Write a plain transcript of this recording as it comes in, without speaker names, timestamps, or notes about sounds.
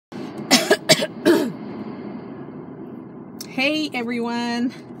Hey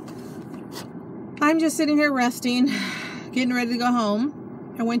everyone, I'm just sitting here resting, getting ready to go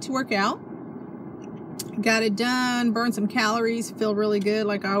home. I went to work out, got it done, burned some calories, feel really good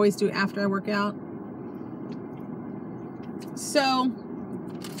like I always do after I work out. So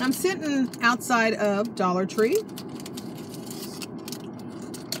I'm sitting outside of Dollar Tree.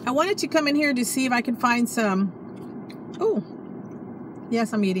 I wanted to come in here to see if I can find some, oh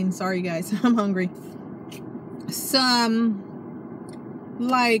yes, I'm eating, sorry guys, I'm hungry. Some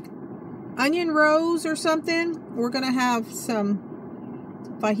like onion rolls or something. We're gonna have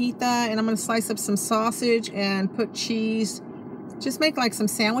some fajita and I'm gonna slice up some sausage and put cheese. Just make like some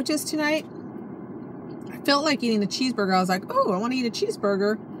sandwiches tonight. I felt like eating a cheeseburger. I was like, oh, I want to eat a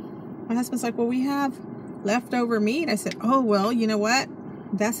cheeseburger. My husband's like, well, we have leftover meat. I said, oh, well, you know what?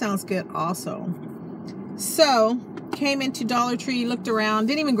 That sounds good also. So came into Dollar Tree, looked around,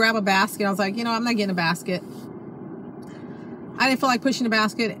 didn't even grab a basket. I was like, you know, I'm not getting a basket. I didn't feel like pushing a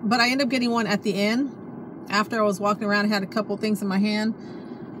basket, but I ended up getting one at the end. After I was walking around, I had a couple things in my hand.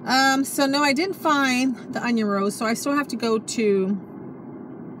 So no, I didn't find the onion rose, so I still have to go to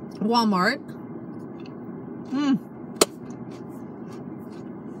Walmart.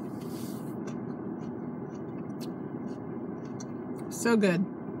 So good.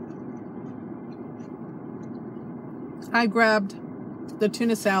 I grabbed the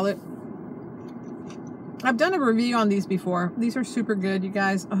tuna salad. I've done a review on these before. These are super good, you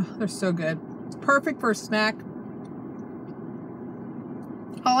guys. Oh, they're so good. It's perfect for a snack.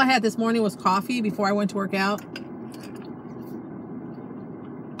 All I had this morning was coffee before I went to work out.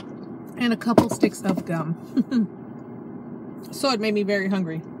 And a couple sticks of gum. So it made me very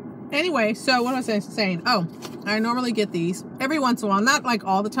hungry. Anyway, so what was I saying? Oh, I normally get these every once in a while. Not like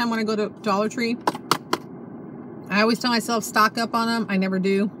all the time when I go to Dollar Tree. I always tell myself stock up on them. I never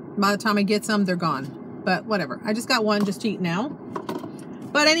do. By the time I get some, they're gone. But whatever. I just got one just to eat now.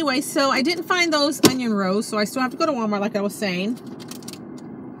 But anyway, so I didn't find those onion rows, so I still have to go to Walmart like I was saying.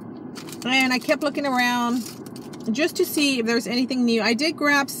 And I kept looking around just to see if there's anything new. I did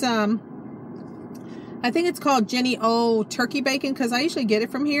grab some, I think it's called Jenny O turkey bacon, because I usually get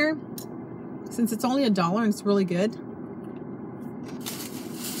it from here since it's only $1 and it's really good.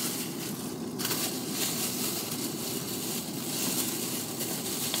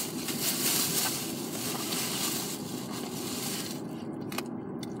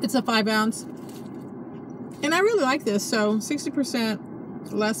 It's a 5 ounce. And I really like this. So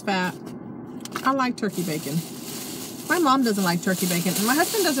 60% less fat. I like turkey bacon. My mom doesn't like turkey bacon. And my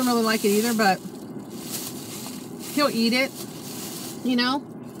husband doesn't really like it either, but he'll eat it, you know.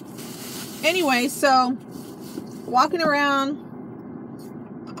 Anyway, so walking around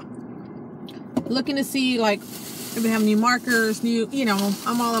looking to see like if they have new markers, new, you know,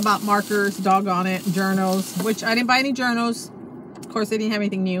 I'm all about markers, doggone it, journals, which I didn't buy any journals. Of course, they didn't have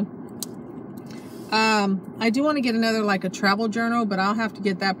anything new. I do want to get another, like a travel journal, but I'll have to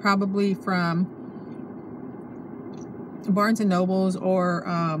get that probably from Barnes and Nobles or,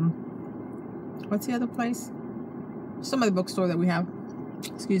 what's the other place? Some other bookstore that we have.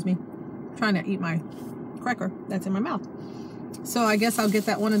 Excuse me. I'm trying to eat my cracker that's in my mouth. So I guess I'll get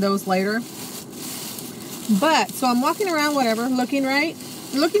that one of those later. But, so I'm walking around, whatever, looking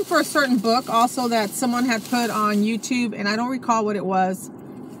for a certain book also that someone had put on YouTube, and I don't recall what it was.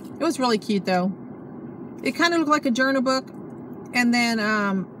 It was really cute though. It kind of looked like a journal book. And then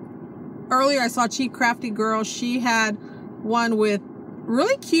earlier I saw Cheap Crafty Girl. She had one with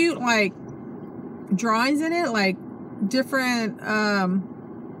really cute like drawings in it, like different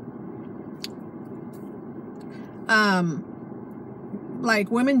like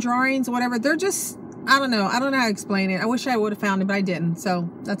women drawings, whatever. They're just, I don't know how to explain it. I wish I would have found it, but I didn't, so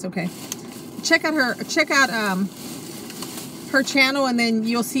that's okay. Check out her channel, and then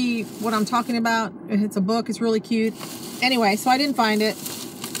you'll see what I'm talking about. It's a book. It's really cute. Anyway, so I didn't find it,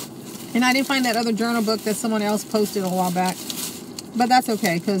 and I didn't find that other journal book that someone else posted a while back. But that's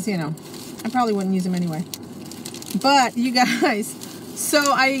okay, because you know, I probably wouldn't use them anyway. But you guys, so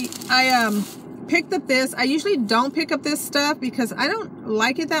I picked up this. I usually don't pick up this stuff because I don't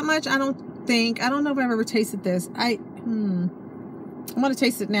like it that much. I don't know if I've ever tasted this. I'm gonna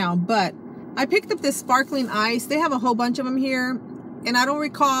taste it now, but I picked up this sparkling ice. They have a whole bunch of them here, and I don't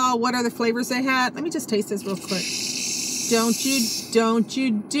recall what other flavors they had. Let me just taste this real quick. Don't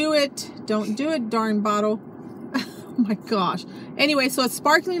you do it. Don't do it, darn bottle. Oh my gosh. Anyway, so it's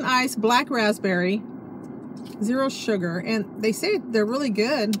sparkling ice, black raspberry, 0 sugar, and they say they're really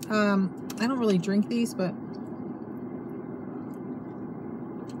good. I don't really drink these, but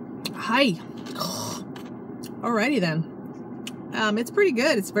hi. Alrighty then. It's pretty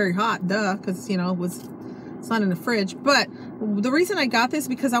good. It's very hot, duh, because, you know, it was It's not in the fridge. But the reason I got this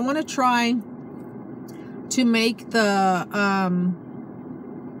because I want to try to make the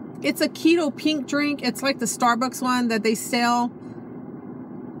it's a keto pink drink. It's like the Starbucks one that they sell.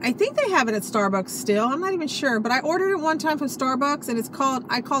 I think they have it at Starbucks still. I'm not even sure, but I ordered it one time from Starbucks, and it's called,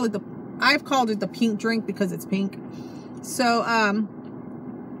 I've called it the pink drink because it's pink. So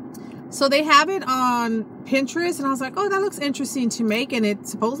so they have it on Pinterest, and I was like, oh, that looks interesting to make. And it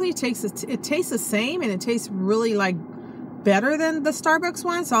supposedly tastes the same, and it tastes really like better than the Starbucks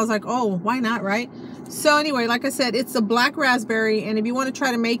one. So I was like, oh, why not, right? So anyway, like I said, it's a black raspberry, and if you want to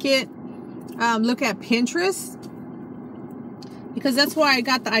try to make it, look at Pinterest, because that's why I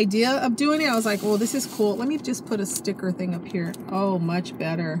got the idea of doing it. I was like, well, this is cool. Let me just put a sticker thing up here. Oh, much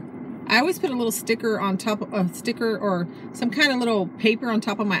better. I always put a little sticker on top of a sticker or some kind of little paper on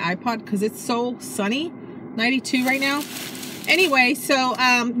top of my iPod because it's so sunny. 92 right now. Anyway, so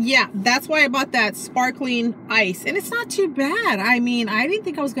yeah, that's why I bought that sparkling ice, and it's not too bad. I mean, I didn't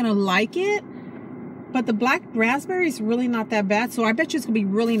think I was gonna like it, but the black raspberry is really not that bad. So I bet you it's gonna be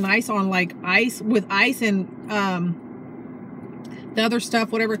really nice on like ice, with ice and the other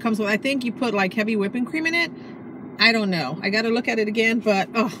stuff, whatever it comes with. I think you put like heavy whipping cream in it. I don't know. I got to look at it again, but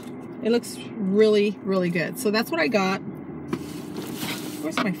oh, it looks really, really good. So that's what I got.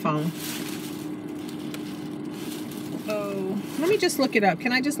 Where's my phone? Oh, let me just look it up.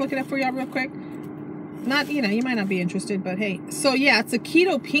 Can I just look it up for y'all real quick? Not, you know, you might not be interested, but hey. So yeah, it's a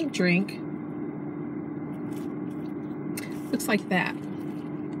keto pink drink. Looks like that.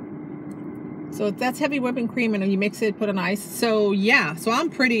 So that's heavy whipping cream, and you mix it, put on ice. So yeah, so I'm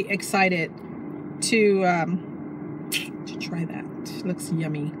pretty excited to try that. It looks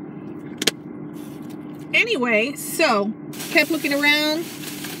yummy. Anyway, so kept looking around.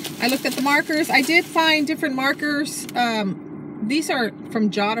 I looked at the markers. I did find different markers. These are from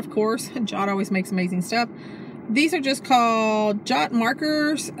Jot, of course. Jot always makes amazing stuff. These are just called Jot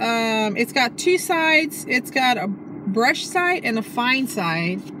markers. It's got two sides. It's got a brush side and a fine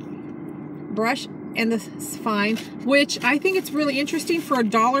side. Brush and the fine, which I think it's really interesting for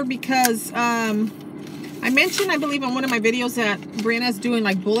 $1 because I mentioned, I believe, on one of my videos that Brianna's doing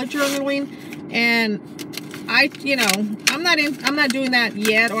like bullet journaling, and you know, I'm not doing that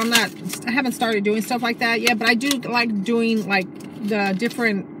yet, or I haven't started doing stuff like that yet, but I do like doing like the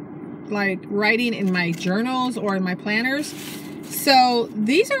different like writing in my journals or in my planners. So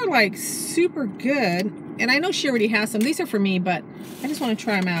these are like super good, and I know she already has some. These are for me, but I just want to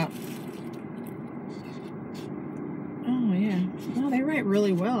try them out. Oh yeah, oh, they write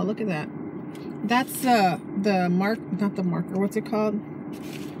really well. Look at that. That's not the marker. What's it called?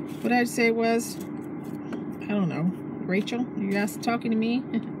 What did I say it was? I don't know. Rachel, you guys talking to me?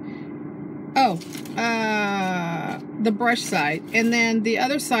 Oh, the brush side, and then the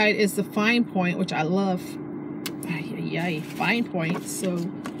other side is the fine point, which I love. Yay, fine point. So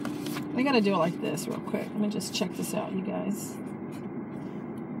I gotta do it like this real quick. Let me just check this out, you guys.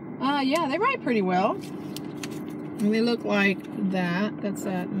 Yeah, they write pretty well. And they look like that. That's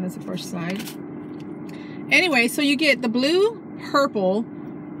that, and that's the brush side. Anyway, so you get the blue, purple,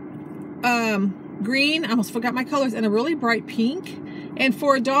 green, I almost forgot my colors, and a really bright pink. And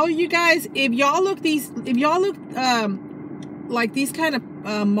for $1, you guys, if y'all look like these kind of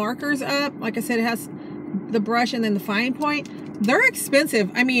markers up, like I said, it has the brush and then the fine point. They're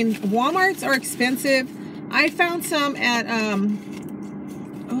expensive. I mean, Walmart's are expensive. I found some at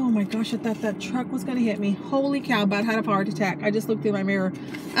oh my gosh, I thought that truck was gonna hit me. Holy cow, about had a heart attack. I just looked through my mirror.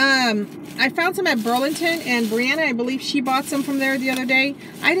 I found some at Burlington, and Brianna, I believe she bought some from there the other day.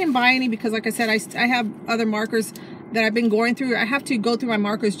 I didn't buy any because, like I said, I have other markers that I've been going through. I have to go through my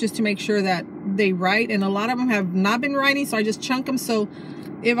markers just to make sure that they write, and a lot of them have not been writing, so I just chunk them. So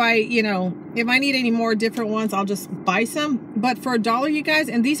if I need any more different ones, I'll just buy some. But for $1, you guys,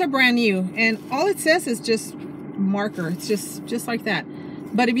 and these are brand new, and all it says is just marker. It's just like that.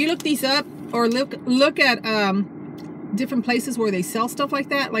 But if you look these up, or look at different places where they sell stuff like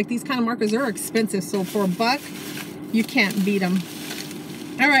that, like these kind of markers, they're expensive. So for $1, you can't beat them.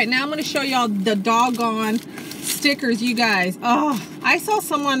 All right, now I'm going to show y'all the doggone stickers, you guys. Oh, I saw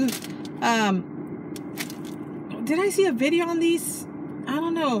someone, did I see a video on these? I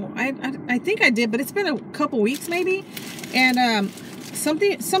don't know. I think I did, but it's been a couple weeks maybe. And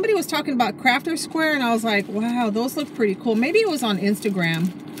somebody was talking about Crafter Square, and I was like, wow, those look pretty cool. Maybe it was on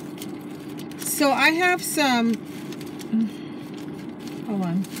Instagram. So I have some, hold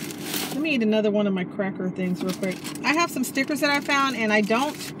on. Let me eat another one of my cracker things real quick. I have some stickers that I found, and I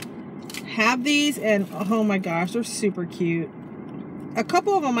don't have these, and oh my gosh, they're super cute. A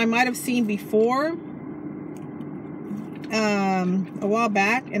couple of them I might have seen before a while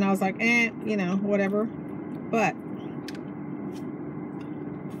back, and I was like, you know, whatever. but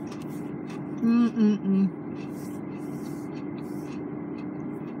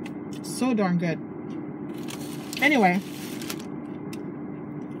so darn good. Anyway,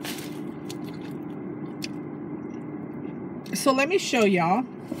 so let me show y'all.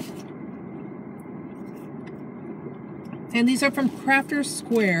 And these are from Crafter's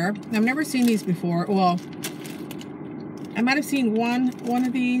Square. I've never seen these before. Well, I might have seen one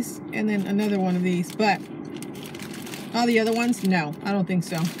of these and then another one of these, but all the other ones, no, I don't think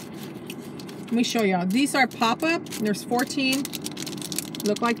so. Let me show y'all. These are pop-up. There's 14.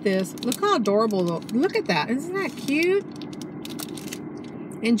 Look like this. Look how adorable though. Look at that. Isn't that cute?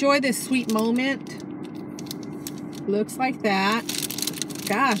 Enjoy this sweet moment. Looks like that.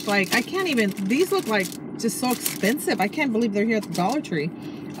 Gosh, like I can't even, these look like just so expensive. I can't believe they're here at the Dollar Tree.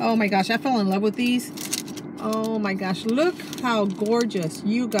 Oh my gosh, I fell in love with these. Oh my gosh, look how gorgeous,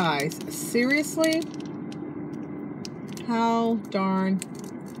 you guys. Seriously? How darn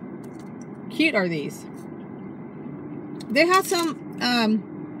cute are these? They have some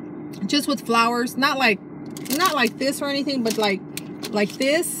just with flowers, not like this or anything, but like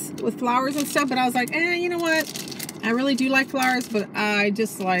this with flowers and stuff. But I was like, you know what? I really do like flowers, but I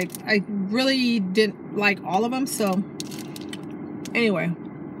really didn't like all of them. So anyway,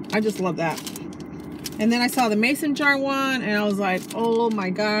 I just love that. And then I saw the mason jar one and I was like, oh my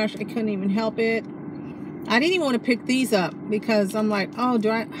gosh, I couldn't even help it. I didn't even want to pick these up because I'm like, oh,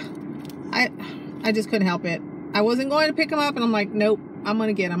 I just couldn't help it. I wasn't going to pick them up and I'm like, nope, I'm going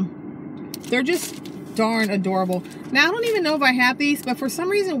to get them. They're just darn adorable. Now, I don't even know if I have these, but for some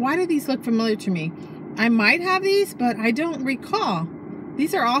reason, why do these look familiar to me? I might have these, but I don't recall.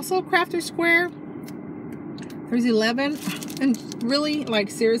 These are also Crafter's Square. There's 11. And really,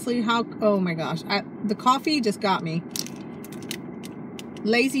 like, seriously, how, oh my gosh. The coffee just got me.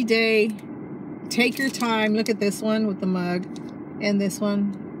 Lazy day. Take your time. Look at this one with the mug. And this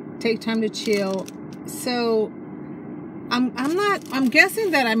one. Take time to chill. So, I'm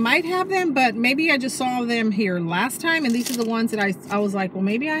guessing that I might have them, but maybe I just saw them here last time, and these are the ones that I was like, well,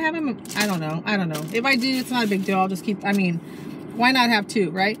 maybe I have them. I don't know. If I do, it's not a big deal. I'll just keep, I mean, why not have two,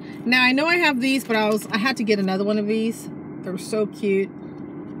 right? Now, I know I have these, but I had to get another one of these. They're so cute.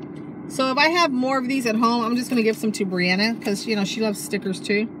 So if I have more of these at home, I'm just going to give some to Brianna, because, you know, she loves stickers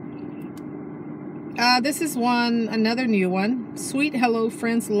too. This is another new one. Sweet Hello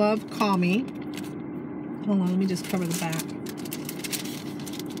Friends Love Call Me. Hold on, let me just cover the back.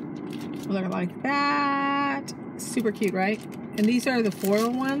 They're like that. Super cute, right? And these are the foil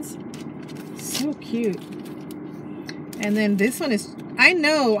ones. So cute. And then this one is, I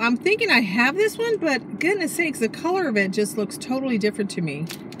know, I'm thinking I have this one, but goodness sakes, the color of it just looks totally different to me.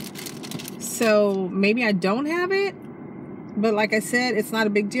 So maybe I don't have it. But like I said, it's not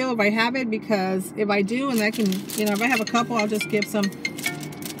a big deal if I have it, because if I do, and I can, you know, if I have a couple, I'll just give some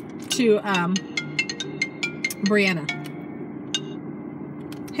to Brianna.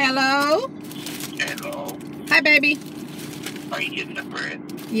 Hello? Hello. Hi, baby. Are you getting the bread?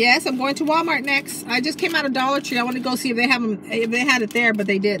 Yes, I'm going to Walmart next. I just came out of Dollar Tree. I want to go see if they have them, if they had it there, but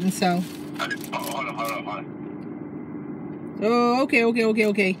they didn't, so. Hold on. Oh,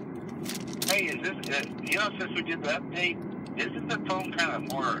 okay. Hey, is this, you know, since we did the update, isn't the phone kind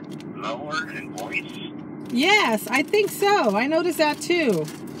of more lower in voice? Yes, I think so. I noticed that too.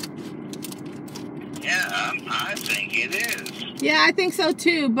 Yeah, I think it is. Yeah, I think so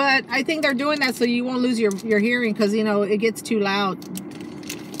too, but I think they're doing that so you won't lose your hearing, because, you know, it gets too loud.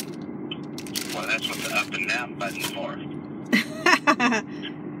 Well, that's what the up and down button's for.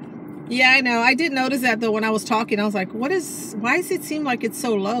 Yeah, I know. I did notice that though when I was talking. I was like, why does it seem like it's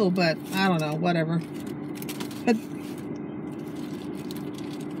so low? But I don't know, whatever. But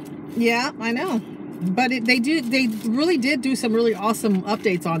yeah, I know. But they really did do some really awesome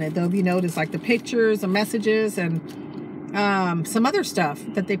updates on it though. If you notice, like the pictures, the messages, and some other stuff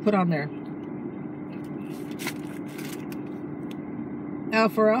that they put on there. Oh,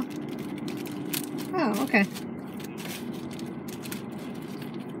 for real? Oh, okay.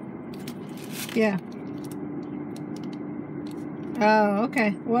 Yeah. Oh,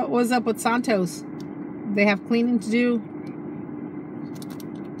 okay. What was up with Santos? They have cleaning to do?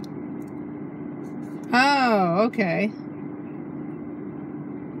 Oh, okay.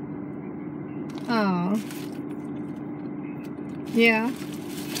 Oh. Yeah.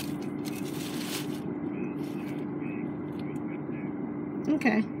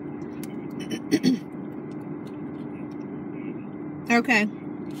 Okay. Okay.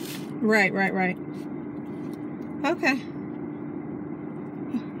 Right. Okay.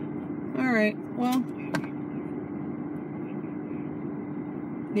 All right. Well.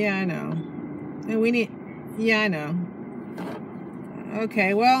 Yeah, I know. And we need. Yeah, I know.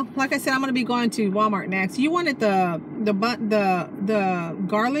 Okay, well, like I said, I'm gonna be going to Walmart next. You wanted the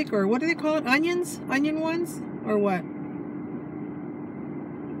garlic, or what do they call it? Onion ones, or what?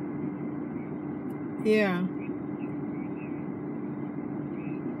 Yeah.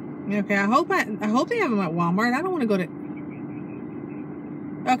 Okay, I hope they have them at Walmart. I don't want to go to.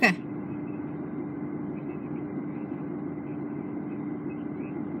 Okay.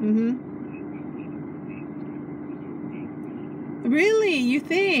 Really? You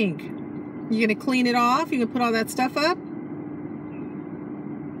think you're gonna clean it off? You gonna put all that stuff up?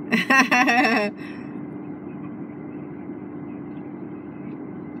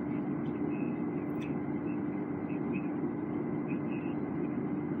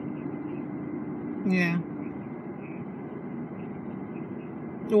 Yeah.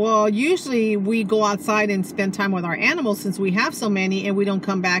 Well, usually we go outside and spend time with our animals since we have so many, and we don't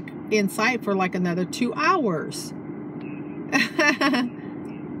come back inside for like another 2 hours.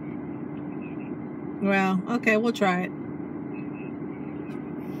 Well, okay, we'll try it.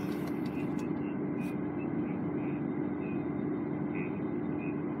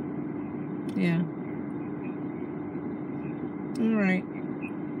 Yeah. All right.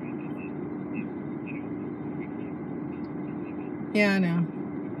 Yeah, I know.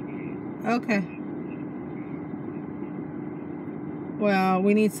 Okay. Well,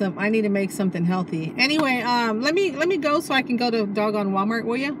 we need some. I need to make something healthy. Anyway, let me go so I can go to doggone Walmart.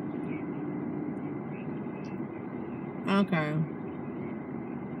 Will you? Okay.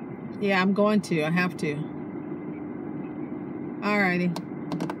 Yeah, I'm going to. I have to. Alrighty.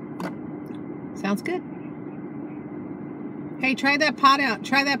 Sounds good. Hey, try that pot out.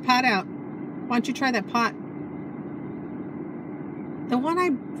 Try that pot out. Why don't you try that pot? The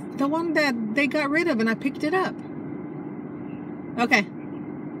one that they got rid of and I picked it up. Okay.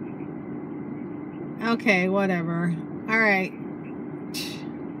 Okay, whatever. All right.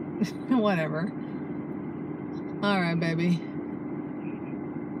 Whatever. All right, baby.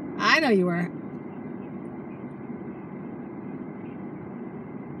 I know you were.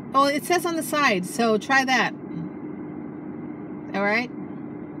 Oh, it says on the side, so try that. All right?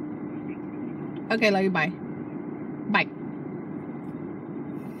 Okay, love you. Bye. Bye.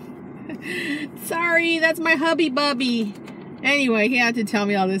 Sorry, that's my hubby bubby. Anyway, he had to tell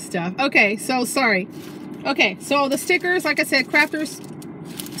me all this stuff. Okay, so sorry. Okay, so the stickers, like I said, Crafters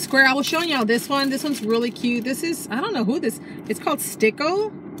Square. I was showing y'all this one. This one's really cute. This is, I don't know who this, it's called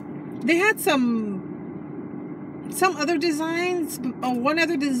Sticko. They had some other designs, one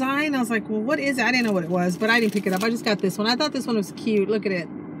other design. I was like, well, what is it? I didn't know what it was, but I didn't pick it up. I just got this one. I thought this one was cute. Look at it.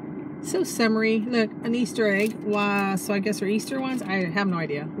 So summery. Look, an Easter egg. Wow, so I guess they're Easter ones? I have no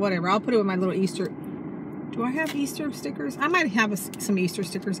idea. Whatever. I'll put it with my little Easter. Do I have Easter stickers? I might have some Easter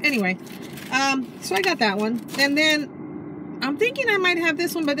stickers. Anyway, so I got that one. And then I'm thinking I might have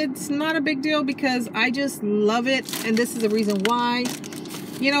this one, but it's not a big deal because I just love it. And this is the reason why.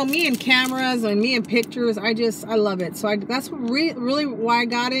 You know, me and cameras and me and pictures, I love it. So that's really why I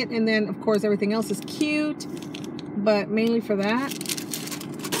got it. And then, of course, everything else is cute. But mainly for that.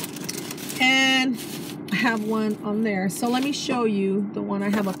 And I have one on there. So let me show you the one I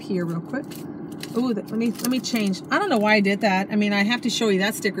have up here real quick. Ooh, let me change. I don't know why I did that. I mean, I have to show you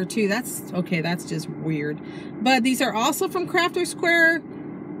that sticker too. That's okay. That's just weird. But these are also from Crafters Square.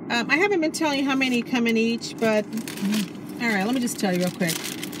 I haven't been telling you how many come in each, but all right, let me just tell you real quick.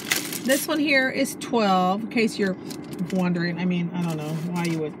 This one here is 12, in case you're wondering. I mean, I don't know why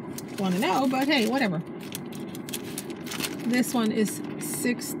you would want to know, but hey, whatever. This one is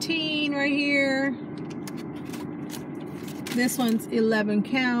 16 right here. This one's 11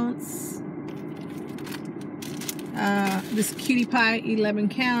 counts. This cutie pie, 11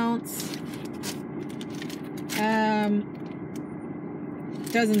 counts.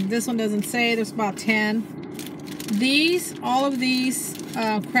 This one doesn't say. There's about 10. All of these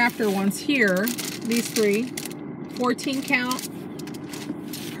crafter ones here, these 3, 14 count.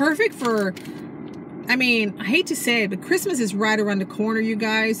 Perfect for, I mean, I hate to say it, but Christmas is right around the corner, you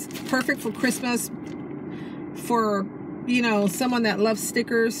guys. Perfect for Christmas. For, you know, someone that loves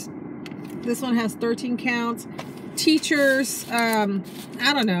stickers. This one has 13 counts. Teachers, I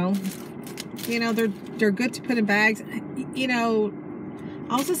don't know. You know, they're good to put in bags. You know,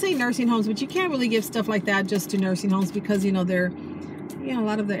 I also say nursing homes, but you can't really give stuff like that just to nursing homes because, you know, a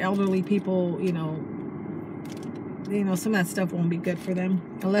lot of the elderly people, you know, some of that stuff won't be good for them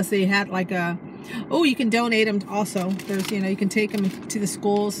unless they had like a, oh, you can donate them also. There's, you know, you can take them to the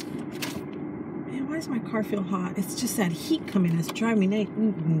schools. Man, why does my car feel hot? It's just that heat coming. It's driving me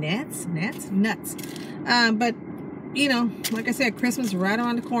nuts. But, you know, like I said, Christmas is right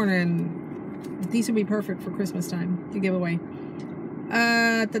around the corner, and These would be perfect for Christmas time to give away.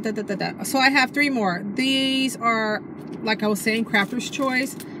 So I have 3 more. These are, like I was saying, Crafter's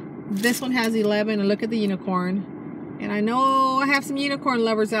Choice. This one has 11, and look at the unicorn. And I know I have some unicorn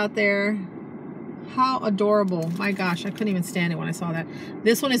lovers out there. How adorable. My gosh, I couldn't even stand it when I saw that.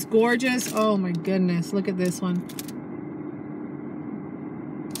 This one is gorgeous. Oh my goodness, look at this one.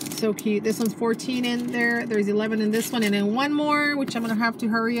 So cute. This one's 14 in there. There's 11 in this one, and then one more, which I'm gonna have to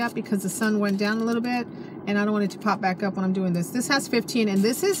hurry up because the sun went down a little bit and I don't want it to pop back up when I'm doing this. This has 15, and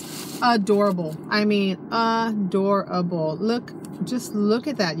this is adorable. I mean, adorable. Look, just look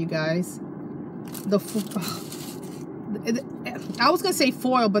at that, you guys. I was gonna say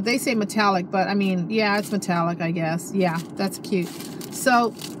foil, but they say metallic, but I mean, yeah, it's metallic, I guess. Yeah, that's cute.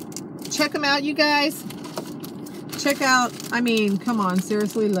 So check them out, you guys. Check out, I mean, come on,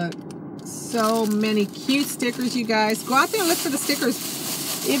 seriously, look. So many cute stickers, you guys. Go out there and look for the stickers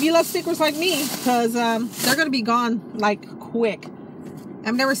if you love stickers like me, because they're gonna be gone like quick.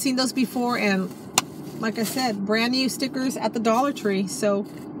 I've never seen those before, and like I said, brand new stickers at the Dollar Tree. So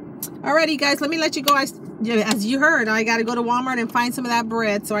alrighty, guys, let me let you go. As you heard, I got to go to Walmart and find some of that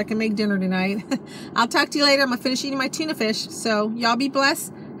bread so I can make dinner tonight. I'll talk to you later. I'm going to finish eating my tuna fish. So y'all be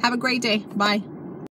blessed. Have a great day. Bye.